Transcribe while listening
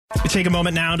We take a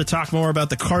moment now to talk more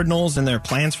about the Cardinals and their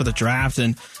plans for the draft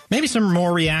and maybe some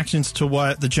more reactions to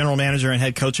what the general manager and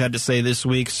head coach had to say this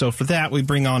week. So for that, we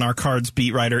bring on our Cards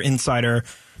beat writer, insider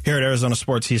here at Arizona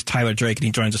Sports. He's Tyler Drake, and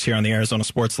he joins us here on the Arizona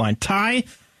Sports Line. Ty,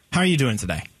 how are you doing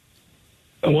today?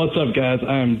 What's up, guys?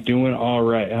 I'm doing all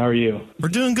right. How are you? We're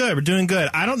doing good. We're doing good.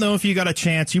 I don't know if you got a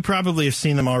chance. You probably have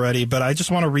seen them already, but I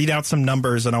just want to read out some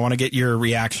numbers, and I want to get your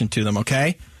reaction to them,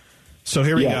 okay? So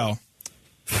here we go.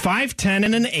 5'10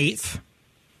 and an eighth,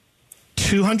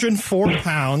 204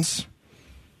 pounds,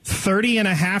 30 and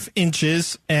a half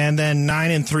inches, and then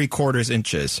 9 3/4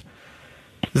 inches.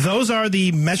 Those are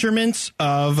the measurements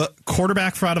of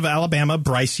quarterback out of Alabama,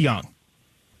 Bryce Young.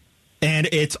 And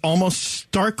it's almost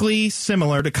starkly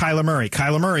similar to Kyler Murray.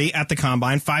 Kyler Murray at the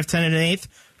combine, 5'10 and an eighth,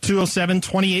 207,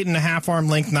 28 and a half arm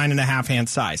length, 9 and a half hand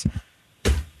size.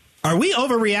 Are we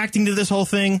overreacting to this whole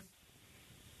thing?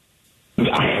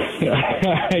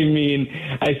 I mean,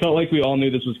 I felt like we all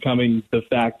knew this was coming. The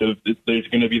fact of there's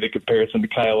going to be the comparison to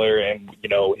Kyler and, you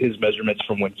know, his measurements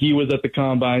from when he was at the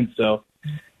combine. So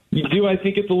do I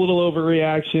think it's a little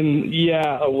overreaction?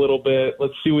 Yeah, a little bit.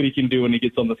 Let's see what he can do when he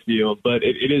gets on the field. But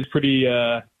it is pretty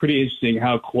interesting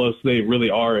how close they really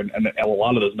are and a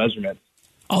lot of those measurements.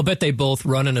 I'll bet they both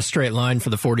run in a straight line for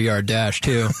the 40-yard dash,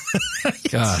 too.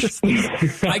 Gosh.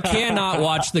 I cannot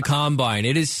watch the Combine.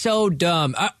 It is so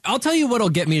dumb. I'll tell you what'll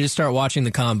get me to start watching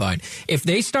the Combine. If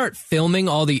they start filming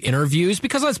all the interviews,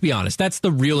 because let's be honest, that's the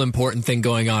real important thing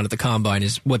going on at the Combine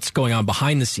is what's going on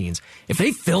behind the scenes. If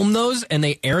they film those and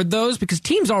they aired those, because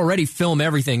teams already film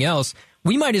everything else,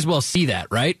 we might as well see that,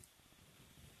 right?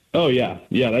 Oh, yeah.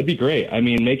 Yeah, that'd be great. I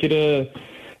mean, make it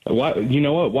why, you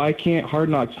know what? Why can't Hard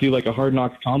Knocks do like a Hard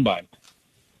Knocks Combine?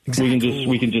 Exactly.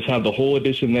 We can just have the whole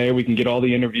edition there. We can get all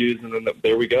the interviews, and then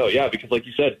there we go. Yeah, because like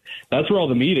you said, that's where all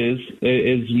the meat is.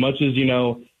 As much as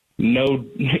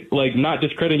like not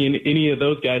discrediting any of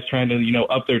those guys trying to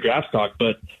up their draft stock,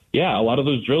 but yeah, a lot of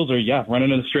those drills are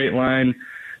running in a straight line,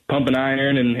 pumping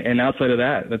iron, and outside of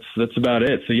that, that's about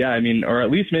it. So yeah, I mean, or at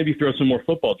least maybe throw some more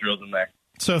football drills in there.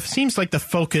 So it seems like the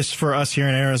focus for us here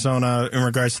in Arizona in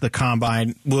regards to the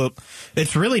Combine,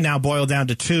 it's really now boiled down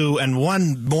to two, and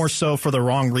one more so for the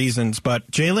wrong reasons, but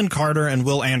Jalen Carter and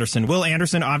Will Anderson. Will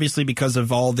Anderson, obviously, because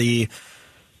of all the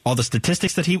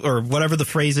statistics that or whatever the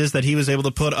phrase is that he was able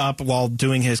to put up while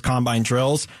doing his Combine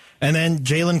drills, and then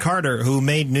Jalen Carter, who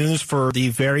made news for the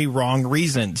very wrong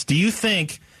reasons. Do you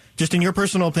think, just in your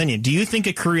personal opinion, do you think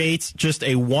it creates just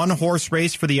a one-horse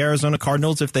race for the Arizona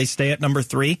Cardinals if they stay at number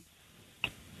 3?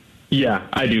 Yeah,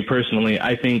 I do personally.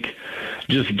 I think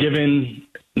just given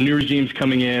new regimes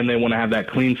coming in, they want to have that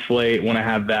clean slate, want to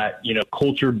have that,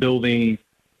 culture building,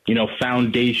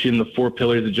 foundation, the 4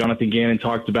 pillars that Jonathan Gannon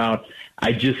talked about.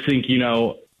 I just think,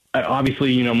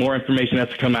 obviously, more information has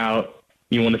to come out.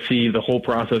 You want to see the whole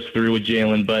process through with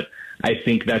Jalen, but I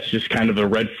think that's just kind of a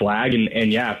red flag.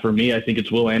 And yeah, for me, I think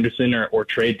it's Will Anderson or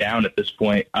trade down at this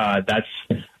point.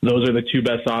 Those are the 2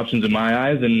 best options in my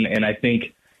eyes. And I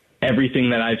think everything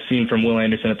that I've seen from Will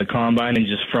Anderson at the Combine and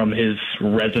just from his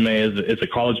resume as a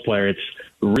college player, it's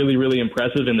really, really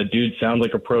impressive. And the dude sounds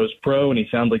like a pro's pro, and he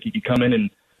sounds like he could come in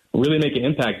and really make an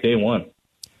impact day one.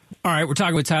 All right, we're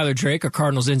talking with Tyler Drake, a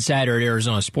Cardinals insider at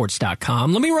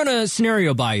ArizonaSports.com. Let me run a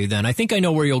scenario by you then. I think I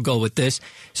know where you'll go with this.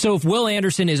 So if Will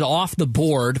Anderson is off the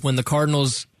board when the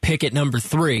Cardinals pick at number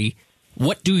 3,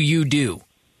 what do you do?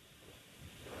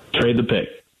 Trade the pick.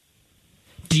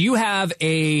 Do you have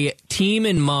a team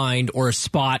in mind or a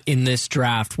spot in this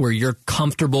draft where you're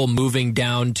comfortable moving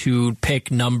down to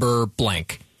pick number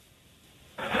blank?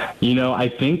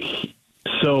 I think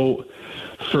so.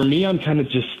 For me, I'm kind of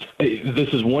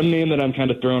this is one name that I'm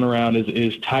kind of throwing around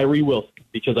is Tyree Wilson,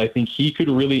 because I think he could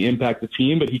really impact the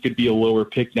team, but he could be a lower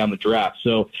pick down the draft.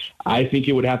 So I think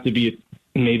it would have to be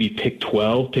maybe pick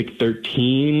 12, pick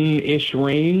 13-ish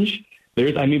range. But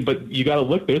you got to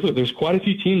look. There's quite a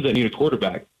few teams that need a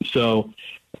quarterback. So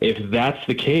if that's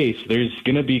the case, there's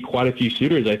going to be quite a few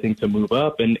suitors, I think, to move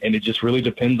up, and it just really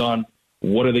depends on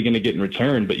what are they going to get in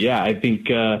return. But yeah, I think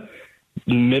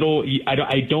middle.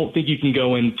 I don't think you can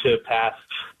go into past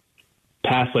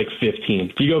like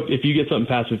 15. If you get something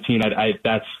past 15,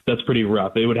 that's pretty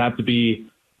rough. It would have to be.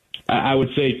 I would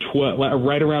say 12,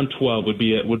 right around 12 would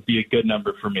be a good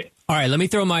number for me. All right, let me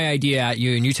throw my idea at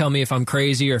you, and you tell me if I'm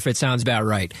crazy or if it sounds about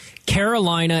right.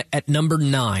 Carolina at number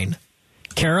 9.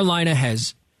 Carolina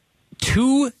has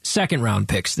 2 second-round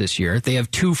picks this year. They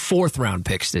have 2 fourth-round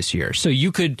picks this year. So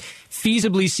you could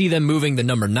feasibly see them moving the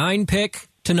number 9 pick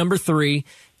to number 3,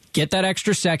 get that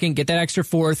extra second, get that extra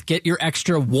fourth, get your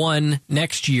extra one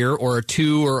next year or a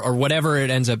two or whatever it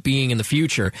ends up being in the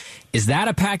future. Is that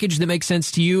a package that makes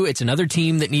sense to you? It's another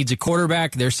team that needs a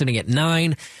quarterback. They're sitting at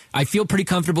 9. I feel pretty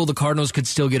comfortable the Cardinals could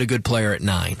still get a good player at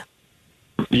 9.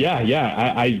 Yeah.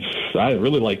 I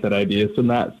really like that idea. Send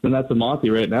that to Monty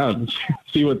right now and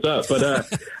see what's up. But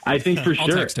I think for I'll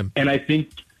sure, text him. and I think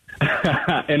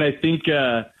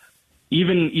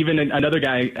even another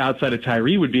guy outside of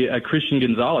Tyree would be a Christian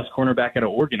Gonzalez, cornerback out of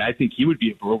Oregon. I think he would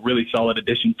be a really solid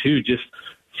addition too, just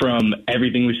from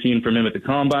everything we've seen from him at the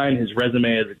Combine, his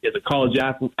resume as a college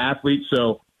athlete.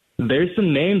 So there's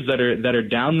some names that are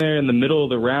down there in the middle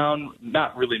of the round,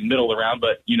 not really middle of the round,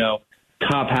 but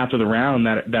top half of the round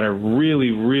that are really,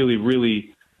 really,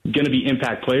 really going to be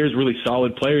impact players, really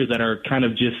solid players that are kind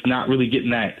of just not really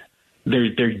getting that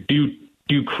their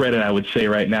due credit, I would say,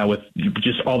 right now with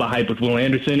just all the hype with Will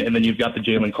Anderson, and then you've got the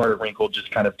Jalen Carter wrinkle just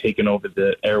kind of taking over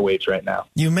the airwaves right now.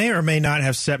 You may or may not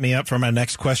have set me up for my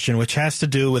next question, which has to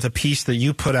do with a piece that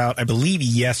you put out, I believe,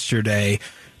 yesterday,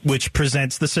 which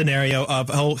presents the scenario of,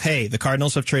 oh, hey, the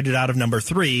Cardinals have traded out of number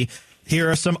 3.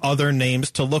 Here are some other names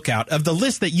to look out. Of the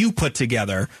list that you put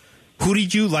together, who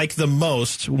did you like the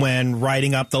most when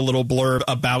writing up the little blurb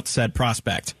about said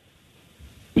prospect?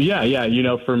 Yeah.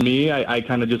 For me, I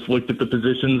kind of just looked at the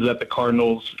positions that the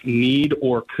Cardinals need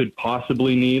or could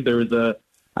possibly need. I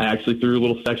actually threw a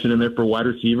little section in there for wide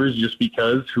receivers just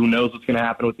because who knows what's going to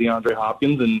happen with DeAndre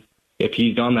Hopkins, and if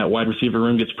he's gone, that wide receiver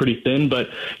room gets pretty thin. But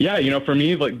yeah, for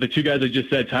me, like the two guys I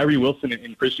just said, Tyree Wilson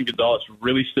and Christian Gonzalez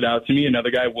really stood out to me. Another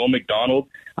guy, Will McDonald,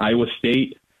 Iowa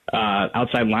State,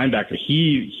 outside linebacker.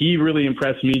 He really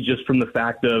impressed me just from the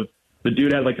fact of the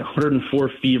dude had like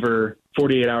 104 fever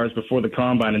 48 hours before the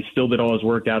Combine and still did all his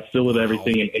workouts, still did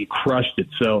everything and crushed it.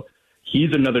 So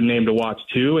he's another name to watch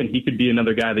too, and he could be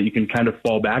another guy that you can kind of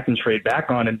fall back and trade back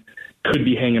on and could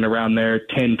be hanging around there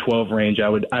 10-12 range, I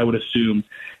would assume.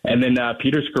 And then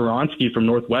Peter Skoronski from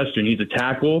Northwestern, he's a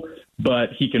tackle, but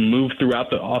he can move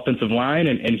throughout the offensive line,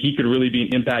 and he could really be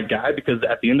an impact guy because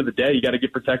at the end of the day, you got to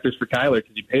get protectors for Kyler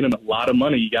because you paid him a lot of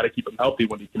money. You got to keep him healthy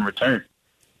when he can return.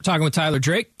 Talking with Tyler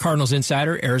Drake, Cardinals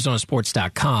insider,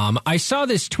 Arizonasports.com. I saw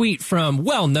this tweet from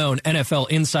well-known NFL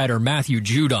insider Matthew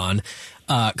Judon,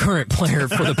 current player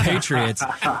for the Patriots.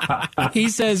 He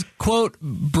says, quote,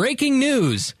 breaking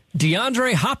news,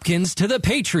 DeAndre Hopkins to the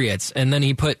Patriots. And then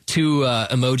he put 2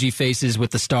 emoji faces with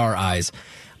the star eyes.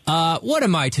 What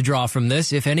am I to draw from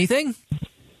this, if anything?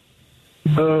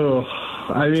 Oh,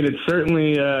 I mean, it's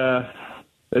certainly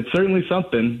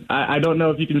something. I don't know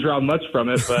if you can draw much from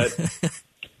it, but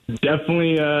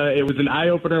definitely it was an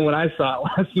eye-opener when I saw it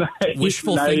last night.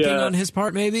 Wishful thinking on his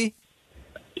part, maybe?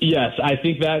 Yes, I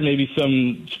think that maybe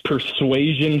some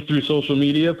persuasion through social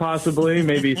media, possibly.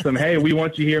 Maybe some, hey, we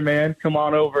want you here, man. Come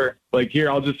on over. Like, here,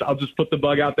 I'll just put the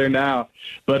bug out there now.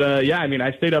 But, yeah, I mean,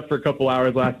 I stayed up for a couple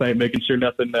hours last night making sure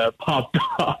nothing popped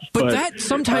off. But that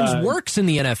sometimes works in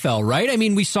the NFL, right? I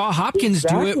mean, we saw Hopkins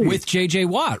do it with J.J.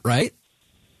 Watt, right?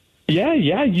 Yeah,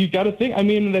 you got to think. I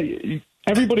mean,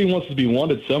 everybody wants to be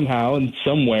wanted somehow and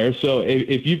somewhere. So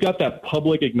if you've got that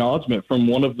public acknowledgement from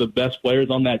one of the best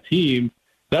players on that team,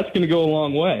 that's going to go a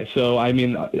long way. So, I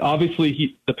mean,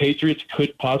 obviously the Patriots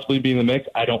could possibly be in the mix.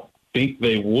 I don't think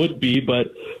they would be,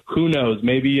 but who knows?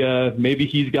 Maybe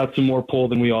he's got some more pull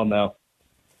than we all know.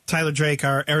 Tyler Drake,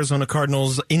 our Arizona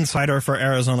Cardinals insider for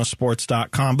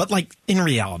Arizonasports.com. But, like, in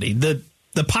reality, the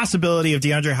possibility of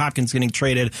DeAndre Hopkins getting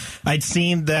traded, I'd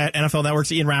seen that NFL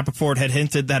Network's Ian Rappaport had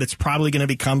hinted that it's probably going to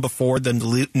become before the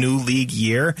new league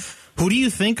year. Who do you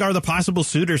think are the possible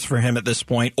suitors for him at this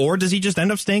point, or does he just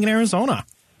end up staying in Arizona?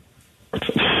 That's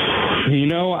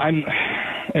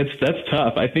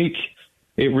tough. I think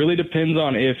it really depends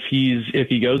on if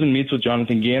he goes and meets with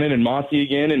Jonathan Gannon and Monty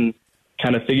again and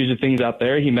kind of figures the things out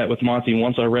there. He met with Monty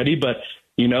once already, but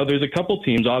there's a couple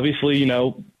teams. Obviously,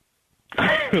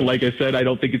 like I said, I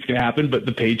don't think it's going to happen, but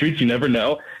the Patriots, you never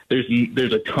know. There's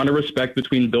a ton of respect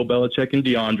between Bill Belichick and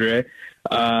DeAndre.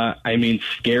 I mean,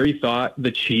 scary thought,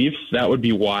 the Chiefs, that would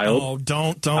be wild. Oh,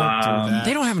 don't do that.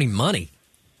 They don't have any money.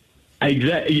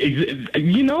 Exactly.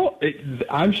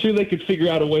 I'm sure they could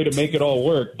figure out a way to make it all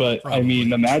work, but probably. I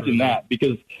mean, imagine that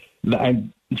because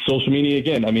social media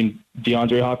again. I mean,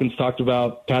 DeAndre Hopkins talked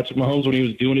about Patrick Mahomes when he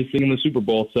was doing his thing in the Super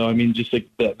Bowl. So I mean, just like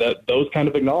those kind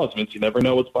of acknowledgments, you never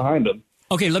know what's behind them.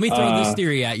 Okay, let me throw this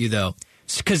theory at you though.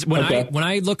 Because when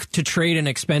I look to trade an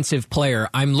expensive player,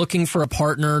 I'm looking for a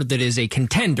partner that is a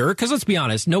contender. Because let's be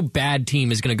honest, no bad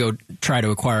team is going to go try to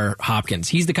acquire Hopkins.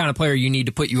 He's the kind of player you need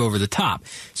to put you over the top.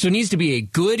 So it needs to be a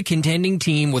good contending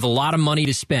team with a lot of money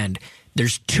to spend.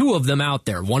 There's 2 of them out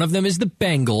there. One of them is the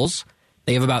Bengals.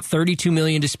 They have about $32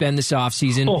 million to spend this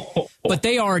offseason, but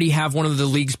they already have one of the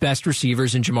league's best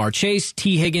receivers in Jamar Chase.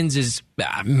 T. Higgins is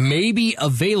maybe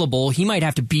available. He might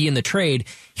have to be in the trade.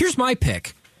 Here's my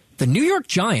pick. The New York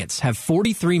Giants have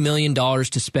 $43 million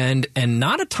to spend and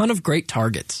not a ton of great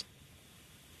targets.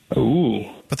 Ooh.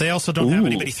 But they also don't have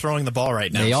anybody throwing the ball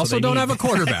right now. They also don't have a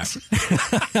quarterback.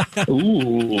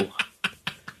 Ooh.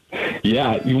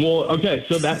 Yeah, well, okay,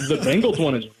 so that the Bengals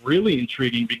one is really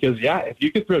intriguing because, if you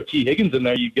could throw T. Higgins in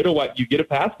there, you get a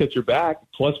pass catcher back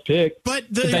plus pick. But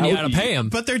then you got to pay him.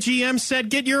 But their GM said,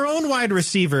 get your own wide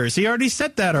receivers. He already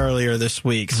said that earlier this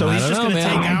week. So he's just going to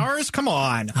take ours? Come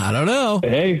on. I don't know.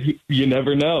 Hey, you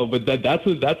never know. But that's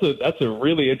a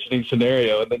really interesting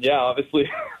scenario. And then, obviously,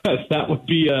 that would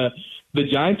be the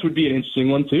Giants would be an interesting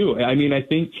one too. I mean, I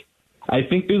think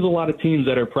there's a lot of teams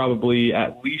that are probably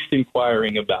at least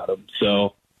inquiring about him.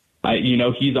 So,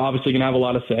 he's obviously going to have a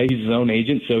lot of say. He's his own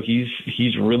agent, so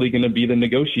he's really going to be the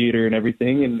negotiator and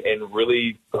everything. And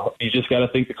really, you just got to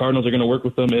think the Cardinals are going to work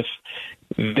with him if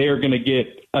they're going to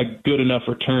get a good enough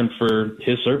return for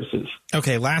his services.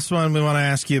 Okay, last one we want to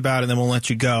ask you about, and then we'll let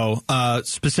you go.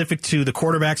 Specific to the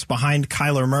quarterbacks behind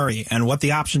Kyler Murray and what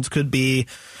the options could be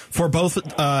for both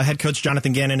head coach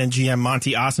Jonathan Gannon and GM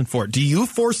Monty Ossenfort. Do you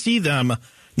foresee them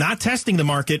not testing the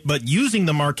market, but using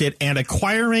the market and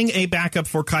acquiring a backup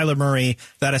for Kyler Murray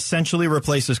that essentially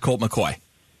replaces Colt McCoy?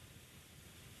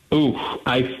 Ooh,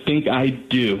 I think I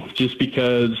do, just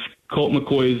because Colt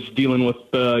McCoy is dealing with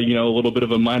a little bit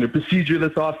of a minor procedure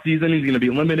this offseason. He's going to be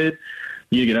limited.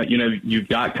 You've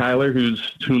got Kyler,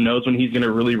 who knows when he's going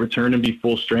to really return and be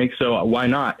full strength. So why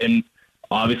not? And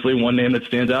obviously, one name that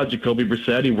stands out, Jacoby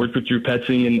Brissett. He worked with Drew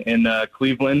Petzing in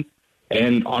Cleveland.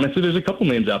 And honestly, there's a couple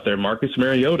names out there. Marcus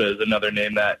Mariota is another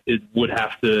name that he'd really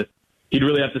have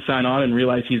to sign on and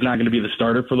realize he's not going to be the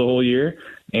starter for the whole year.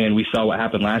 And we saw what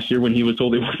happened last year when he was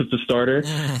told he wasn't the starter.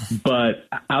 But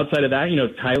outside of that,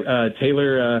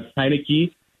 Taylor Heineke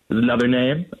is another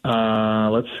name.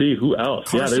 Let's see, who else?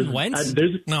 Carson Wentz?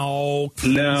 No.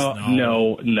 Why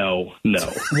no?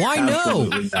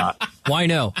 Absolutely not. Why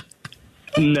no?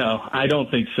 No, I don't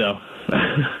think so.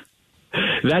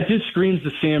 That just screams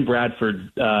the Sam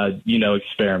Bradford,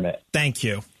 experiment. Thank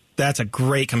you. That's a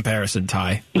great comparison,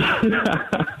 Ty.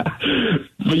 But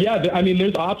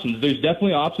there's options. There's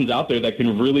definitely options out there that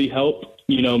can really help,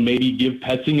 maybe give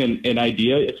Petzing an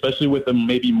idea, especially with a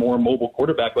maybe more mobile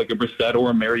quarterback like a Brissett or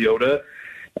a Mariota.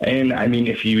 And,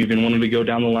 if you even wanted to go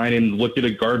down the line and look at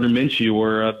a Gardner Minshew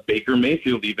or a Baker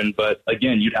Mayfield even. But,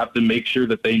 again, you'd have to make sure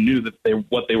that they knew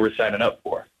what they were signing up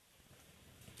for.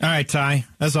 All right, Ty,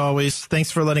 as always, thanks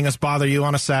for letting us bother you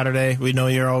on a Saturday. We know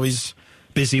you're always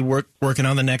busy working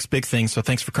on the next big thing, so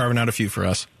thanks for carving out a few for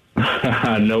us.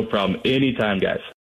 No problem. Anytime, guys.